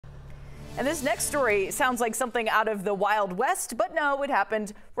And this next story sounds like something out of the Wild West, but no, it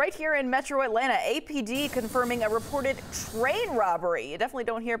happened right here in Metro Atlanta. APD confirming a reported train robbery. You definitely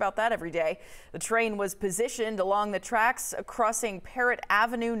don't hear about that every day. The train was positioned along the tracks crossing Parrott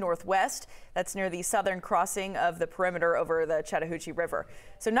Avenue Northwest. That's near the southern crossing of the perimeter over the Chattahoochee River.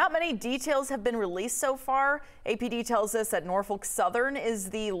 So not many details have been released so far. APD tells us that Norfolk Southern is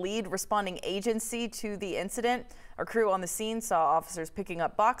the lead responding agency to the incident. Our crew on the scene saw officers picking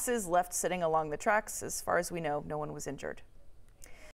up boxes left sitting along the tracks. As far as we know, no one was injured.